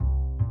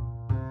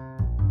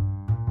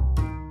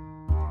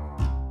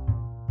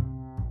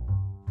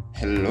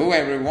Hello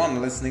everyone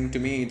listening to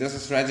me. This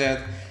is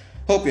Rajat.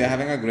 Hope you're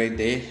having a great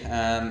day,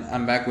 and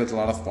I'm back with a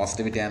lot of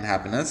positivity and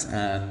happiness,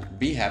 and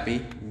be happy,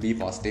 be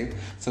positive.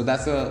 So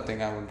that's the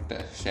thing I want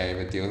to share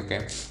with you.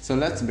 Okay, so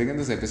let's begin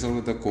this episode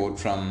with a quote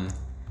from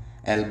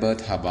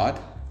Albert Hubbard: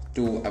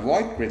 to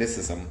avoid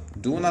criticism,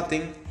 do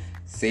nothing,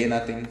 say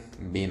nothing,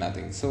 be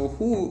nothing. So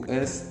who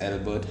is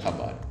Albert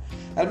Hubbard?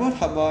 Albert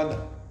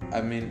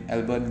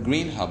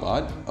Green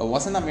Hubbard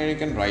was an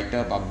American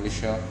writer,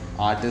 publisher,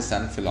 artist,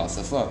 and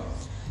philosopher.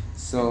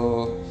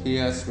 So he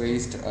was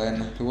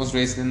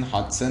raised in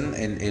Hudson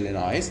in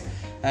Illinois,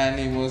 and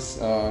he was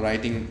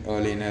writing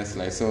early in his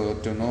life. So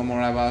to know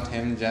more about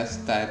him,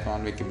 just type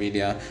on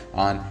Wikipedia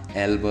on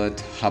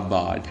Albert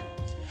Hubbard.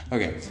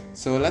 Okay,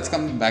 so let's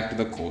come back to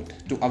the quote.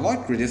 To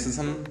avoid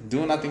criticism,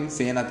 do nothing,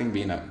 say nothing,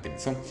 be nothing.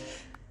 So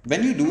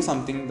when you do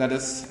something that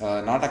is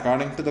not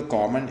according to the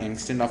common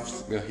instinct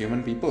of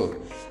human people,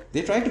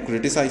 they try to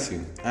criticize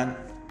you. And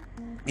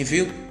if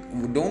you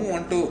don't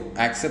want to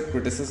accept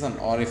criticism,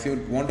 or if you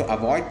want to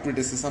avoid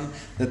criticism,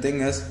 the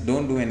thing is,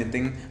 don't do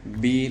anything.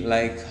 Be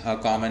like a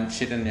common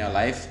shit in your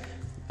life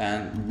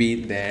and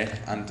be there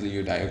until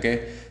you die.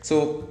 Okay,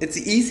 so it's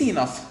easy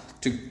enough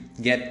to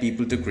get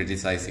people to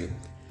criticize you.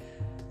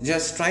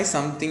 Just try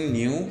something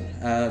new,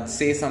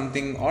 say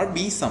something or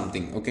be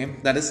something, okay,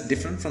 that is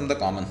different from the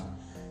common.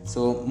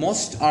 So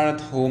most are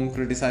at home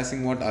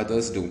criticizing what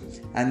others do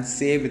and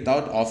say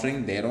without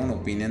offering their own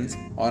opinions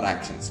or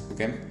actions.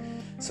 Okay,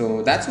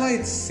 so that's why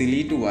it's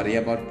silly to worry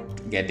about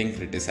getting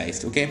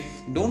criticized. Okay,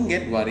 don't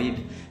get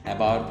worried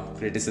about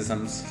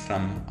criticisms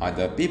from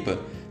other people,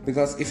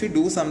 because if you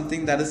do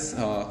something that is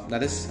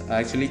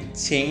actually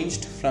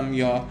changed from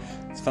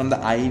the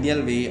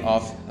ideal way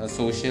of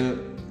social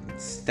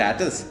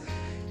status,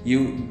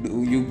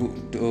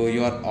 you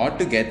are ought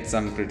to get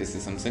some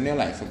criticisms in your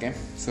life. Okay,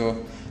 so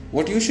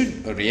what you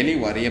should really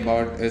worry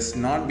about is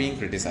not being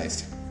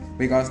criticized,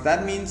 because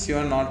that means you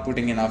are not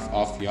putting enough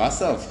of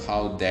yourself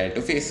out there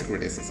to face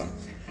criticism.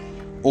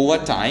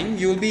 Over time,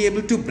 you will be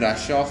able to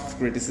brush off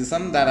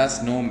criticism that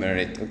has no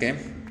merit. Okay,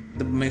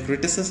 the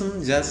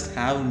criticism just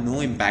have no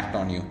impact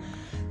on you.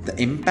 The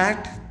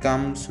impact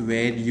comes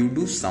where you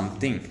do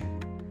something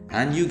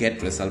and you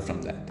get result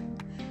from that.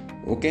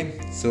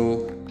 Okay,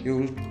 so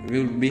you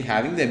will be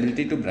having the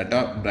ability to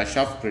brush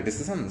off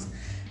criticisms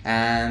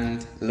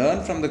and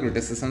learn from the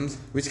criticisms,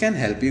 which can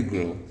help you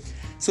grow.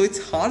 So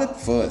it's hard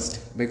at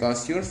first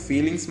because your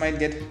feelings might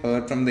get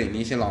hurt from the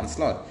initial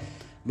onslaught,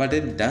 but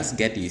it does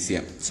get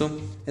easier.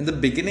 So in the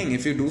beginning,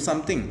 if you do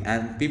something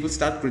and people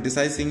start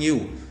criticizing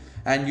you,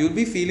 and you'll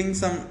be feeling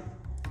some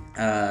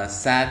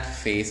sad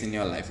face in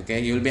your life.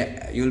 Okay, you'll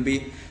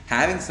be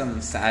having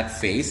some sad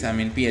face,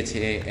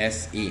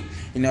 PHASE,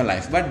 in your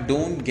life. But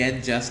don't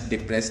get just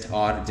depressed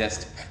or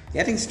just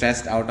getting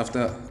stressed out of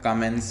the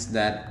comments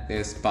that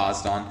is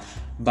passed on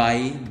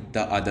by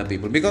the other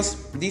people,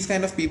 because these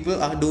kind of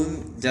people are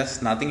doing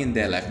just nothing in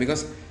their life.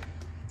 Because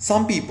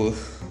some people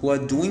who are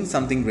doing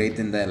something great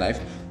in their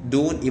life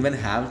don't even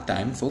have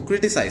time for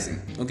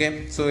criticizing.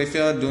 Okay, so if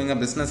you're doing a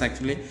business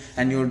actually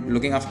and you're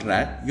looking after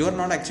that, you're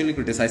not actually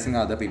criticizing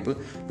other people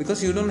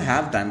because you don't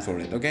have time for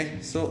it. Okay,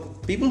 so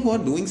people who are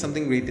doing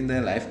something great in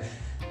their life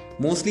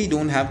mostly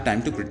don't have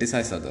time to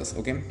criticize others.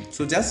 Okay,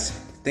 so just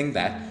think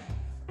that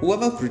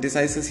whoever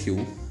criticizes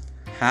you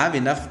have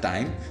enough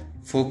time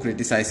for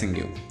criticizing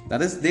you.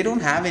 That is, they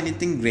don't have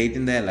anything great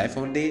in their life,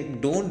 or they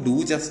don't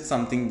do just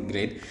something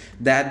great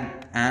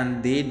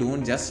and they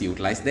don't just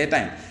utilize their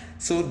time.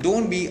 So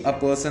don't be a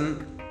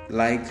person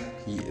like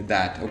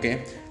that.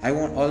 Okay, I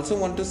also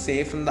want to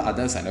say from the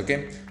other side.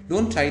 Okay,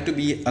 don't try to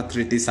be a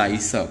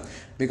criticizer,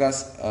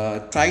 because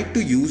try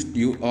to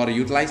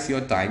utilize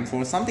your time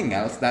for something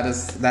else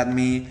that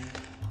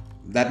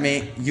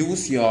may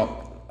use your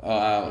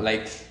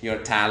your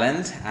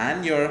talent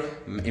and your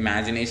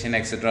imagination,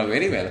 etc.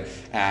 very well.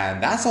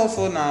 And that's all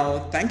for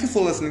now. Thank you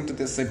for listening to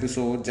this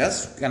episode.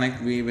 Just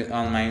connect me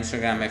on my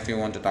Instagram if you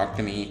want to talk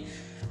to me.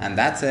 And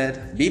that's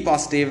it. Be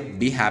positive,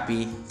 be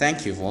happy.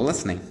 Thank you for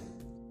listening.